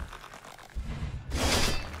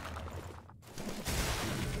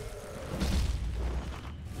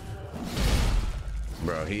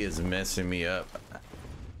 Bro, he is messing me up.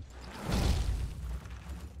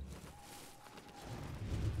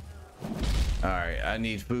 All right, I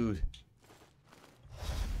need food.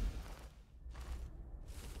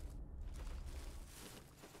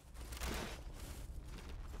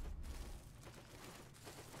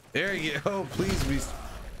 There you go. Please be.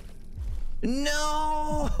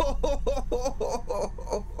 No.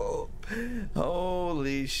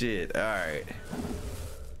 Holy shit. All right.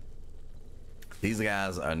 These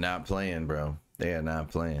guys are not playing, bro. They are not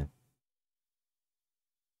playing.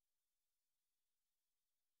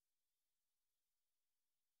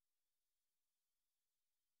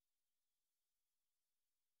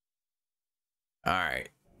 All right.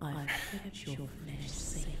 I've kept your flesh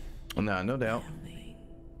safe. No, no doubt.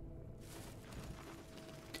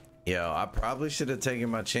 Yo, I probably should have taken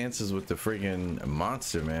my chances with the freaking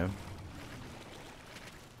monster, man.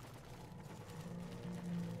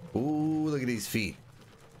 Ooh, look at these feet.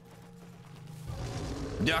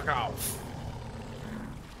 Duck off.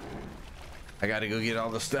 I gotta go get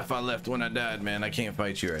all the stuff I left when I died, man. I can't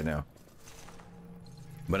fight you right now.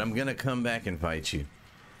 But I'm gonna come back and fight you.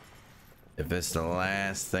 If it's the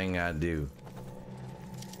last thing I do.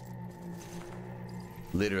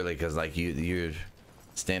 Literally, because like you're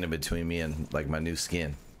standing between me and like my new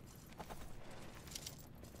skin.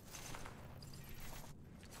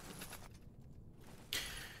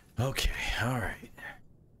 Okay, all right.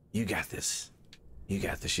 You got this. You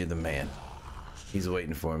got this. You're the man. He's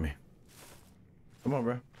waiting for me. Come on,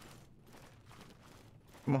 bro.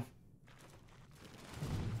 Come on.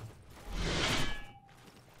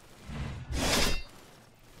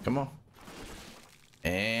 Come on.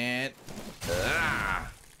 And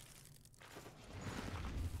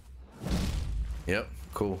yep,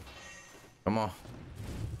 cool. Come on.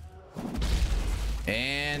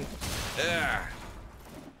 And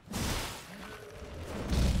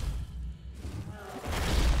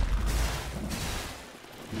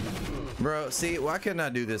bro, see, why couldn't I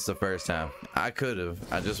do this the first time? I could have.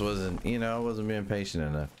 I just wasn't, you know, I wasn't being patient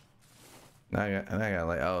enough. Now I got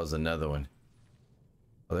like, oh, it's another one.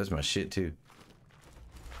 Oh, there's my shit too.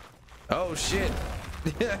 Oh shit.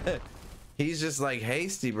 He's just like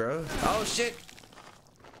hasty, bro. Oh shit.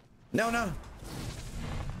 No, no.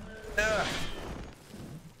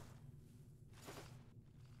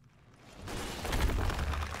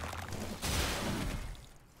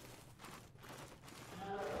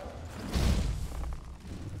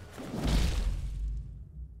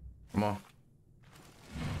 Come on.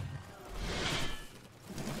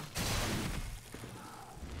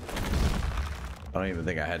 I don't even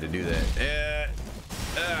think I had to do that.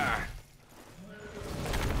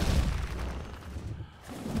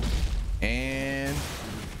 And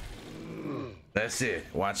that's it.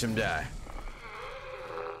 Watch him die.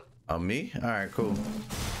 Oh, me? All right, cool.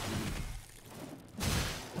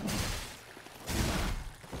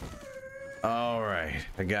 All right,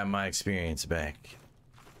 I got my experience back.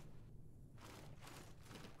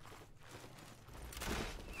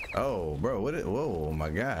 Oh, bro, what? Whoa, my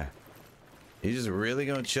guy. You just really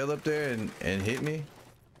gonna chill up there and hit me?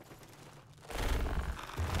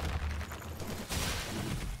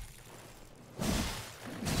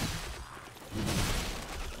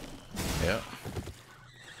 Yep.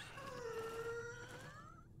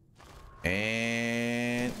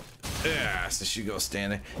 And so she goes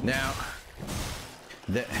stand there. Now,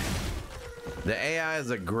 the AI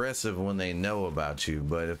is aggressive when they know about you,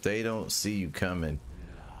 but if they don't see you coming.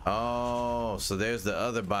 Oh, so there's the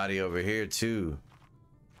other body over here too.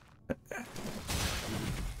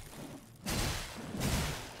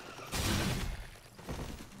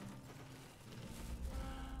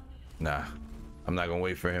 Nah, I'm not gonna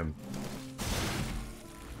wait for him.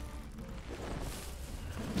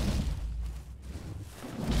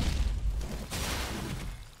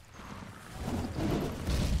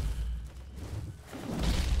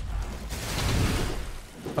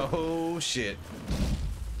 Oh shit.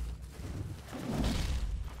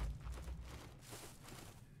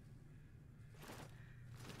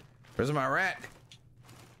 Where's my rat?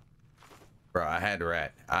 Bro, I had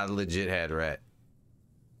rat. I legit had rat.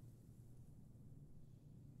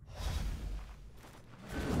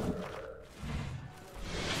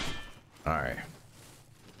 All right.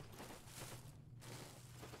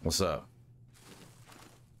 What's up?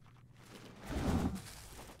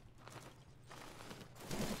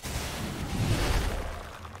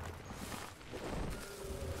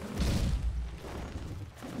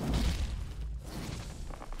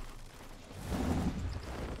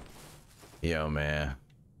 Yo, man.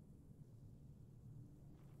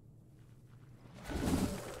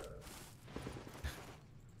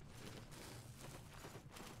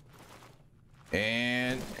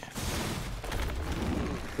 And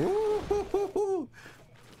woo-hoo-hoo-hoo.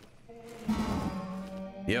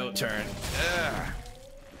 Yo, turn.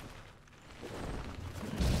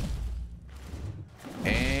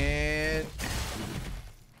 And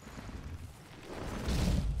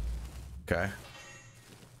okay.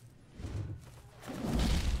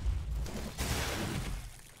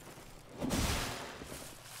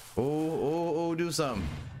 Oh, do something.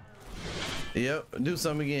 Yep, do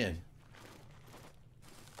something again.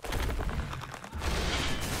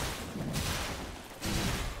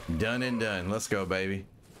 Done and done. Let's go, baby.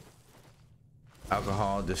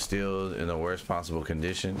 Alcohol distilled in the worst possible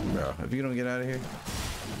condition. Bro, if you don't get out of here.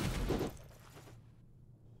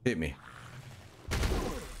 Hit me.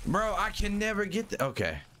 Bro, I can never get the...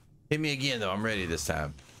 Okay. Hit me again though. I'm ready this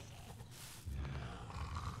time.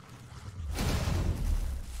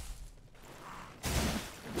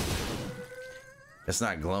 It's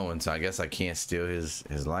not glowing, so I guess I can't steal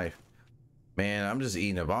his life. Man, I'm just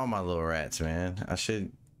eating up all my little rats, man. I should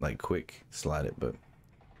like quick slide it, but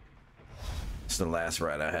it's the last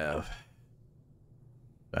rat I have.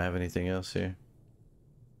 Do I have anything else here?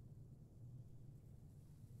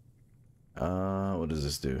 What does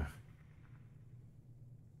this do?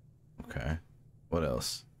 Okay. What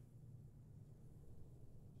else?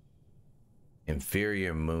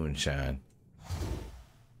 Inferior moonshine.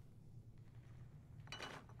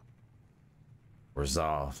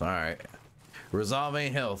 Resolve. All right. Resolve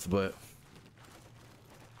ain't health, but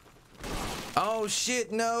oh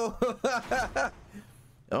shit, no.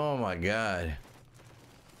 Oh my god.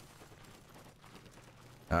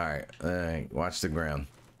 All right, watch the ground.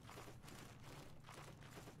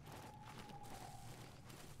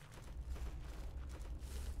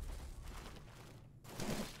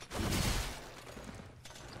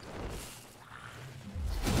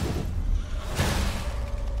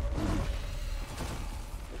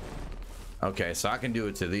 Okay, so I can do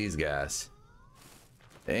it to these guys.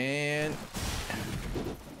 And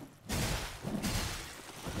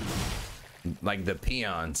like the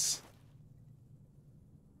peons.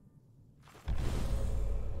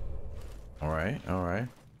 All right, all right.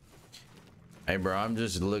 Hey bro, I'm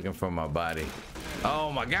just looking for my body.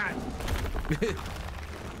 Oh my god.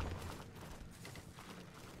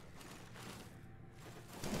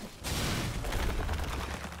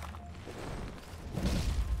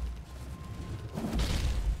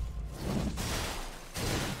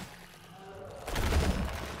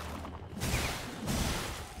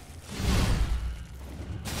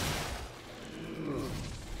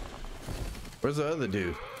 Where's the other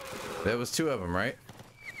dude? There was two of them, right?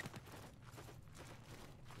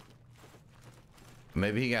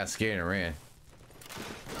 Maybe he got scared and ran.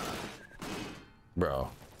 Bro.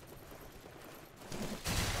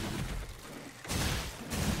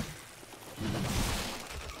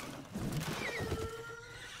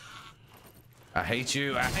 I hate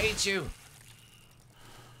you. I hate you.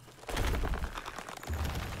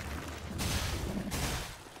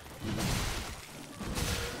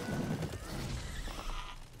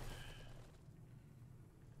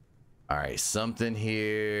 All right, something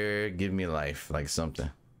here. Give me life, like something.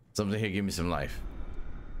 Something here. Give me some life.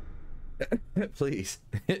 Please.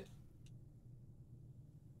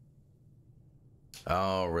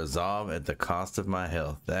 Oh, resolve at the cost of my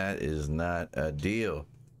health. That is not a deal.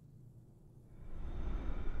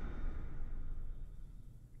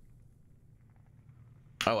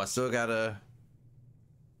 Oh, I still gotta.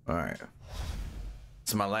 All right.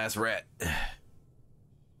 It's my last rat.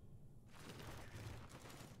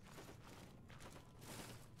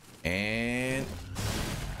 And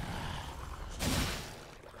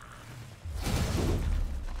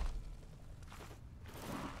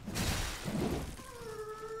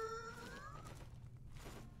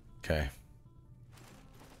okay.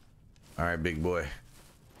 All right, big boy.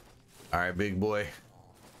 All right, big boy.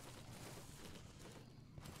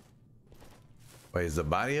 Wait, is the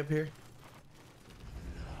body up here?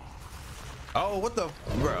 Oh, what the,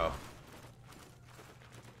 bro?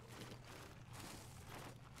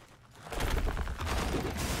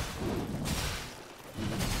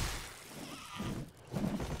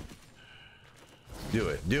 Do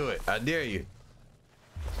it, do it. I dare you.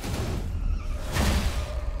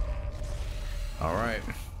 All right.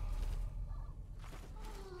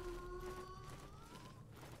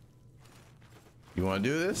 You want to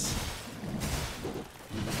do this?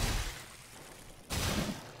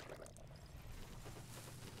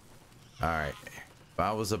 All right. If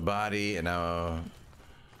I was a body and I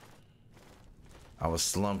was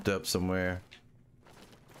slumped up somewhere.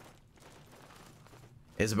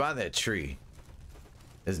 It's by that tree.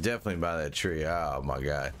 It's definitely by that tree. Oh my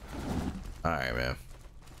god. All right, man.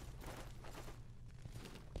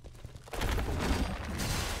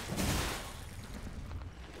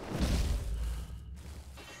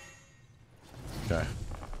 Okay.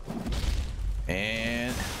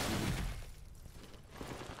 And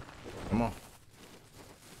come on.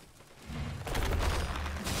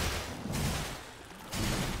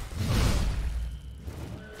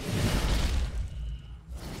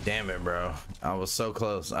 Damn it, bro. I was so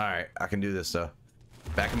close. All right, I can do this though.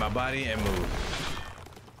 Back in my body and move.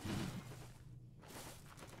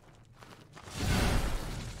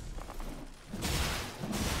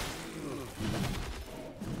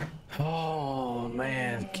 Oh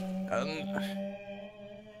man.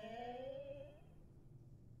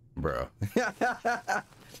 Bro.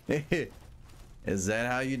 Is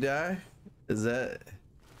that how you die? Is that?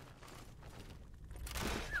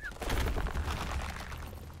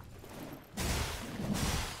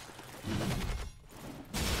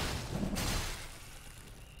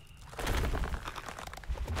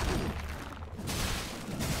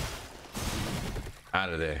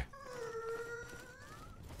 Out of there.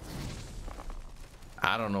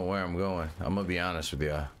 I don't know where I'm going. I'm gonna be honest with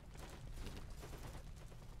y'all.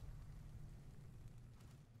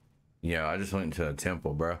 Yeah, I just went into a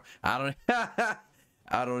temple, bro. I don't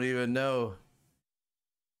I don't even know.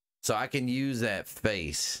 So I can use that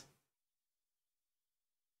face.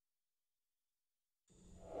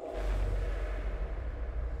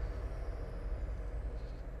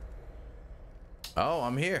 Oh,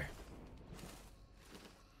 I'm here.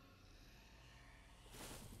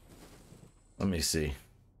 Let me see.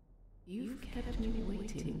 You've kept me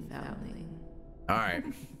waiting, foundling. All right.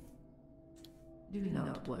 Do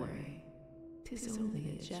not worry. 'Tis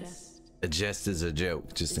only a jest. A jest is a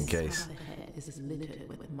joke, just in case. This path ahead is littered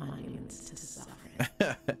with monuments to suffering.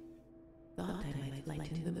 Thought I might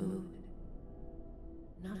lighten the mood.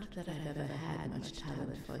 Not that I've ever had much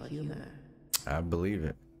talent for humor. I believe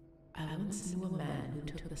it. I once knew a man who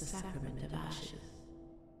took the sacrament of ashes.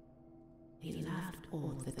 He laughed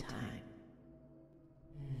all the time.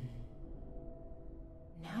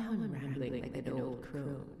 Now I'm rambling like an old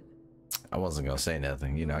crone. I wasn't gonna say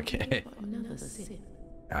nothing, you know. I can't. Another sip.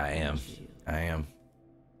 I am.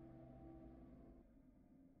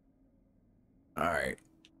 All right.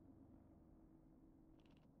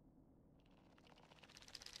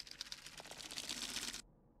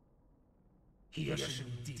 He ushered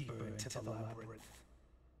me deeper into the labyrinth.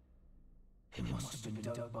 It must have been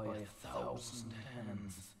dug by 1,000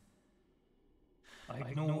 hands. I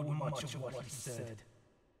ignored much of what he said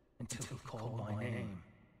until he called my name.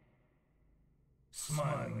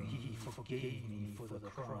 Smiling, he forgave me for the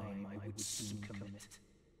crime I would soon commit.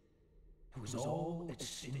 It was all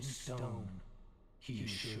etched in stone, he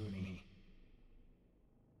assured me.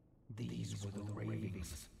 These were the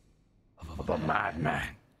ravings of a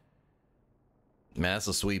madman. Man, that's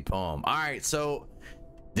a sweet poem. All right, so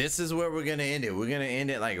this is where we're gonna end it. We're gonna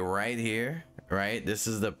end it like right here, right? This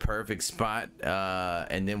is the perfect spot,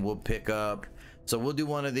 and then we'll pick up. So we'll do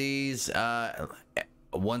one of these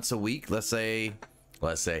once a week. Let's say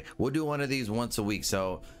we'll do one of these once a week.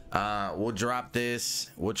 So we'll drop this.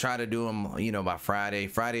 We'll try to do them, you know, by Friday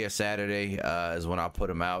or Saturday is when I'll put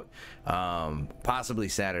them out. Possibly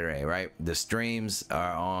Saturday, right? The streams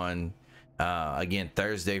are on again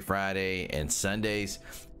Thursday, Friday, and Sundays.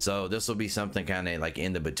 So this will be something kind of like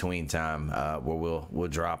in the between time where we'll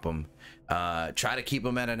drop them. Try to keep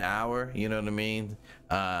them at an hour, you know what I mean?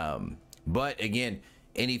 But again,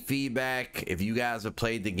 any feedback, if you guys have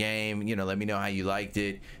played the game, you know, let me know how you liked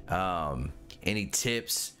it. Any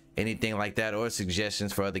tips, anything like that, or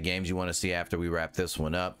suggestions for other games you want to see after we wrap this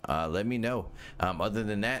one up, let me know. Other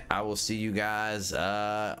than that, I will see you guys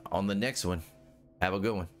on the next one. Have a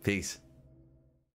good one. Peace.